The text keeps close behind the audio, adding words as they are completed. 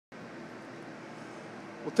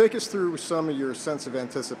Well, take us through some of your sense of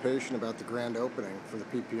anticipation about the grand opening for the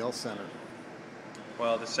PPL Center.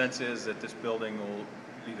 Well, the sense is that this building will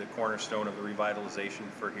be the cornerstone of the revitalization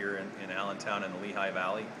for here in Allentown and the Lehigh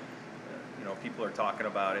Valley. People are talking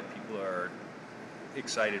about it. People are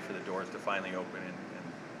excited for the doors to finally open and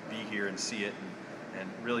be here and see it and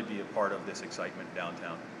really be a part of this excitement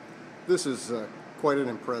downtown. This is quite an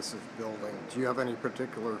impressive building. Do you have any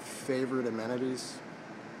particular favorite amenities?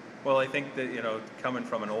 Well, I think that, coming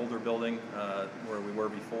from an older building where we were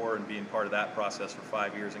before and being part of that process for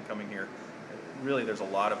 5 years and coming here, really there's a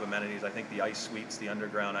lot of amenities. I think the ice suites, the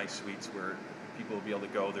underground ice suites where people will be able to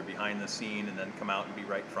go, they're behind the scene and then come out and be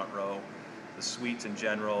right front row. The suites in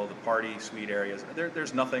general, the party suite areas,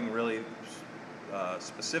 there's nothing really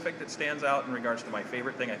specific that stands out in regards to my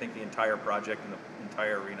favorite thing. I think the entire project and the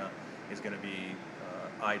entire arena is going to be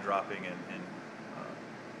eye-dropping and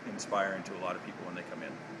inspiring to a lot of people when they come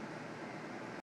in.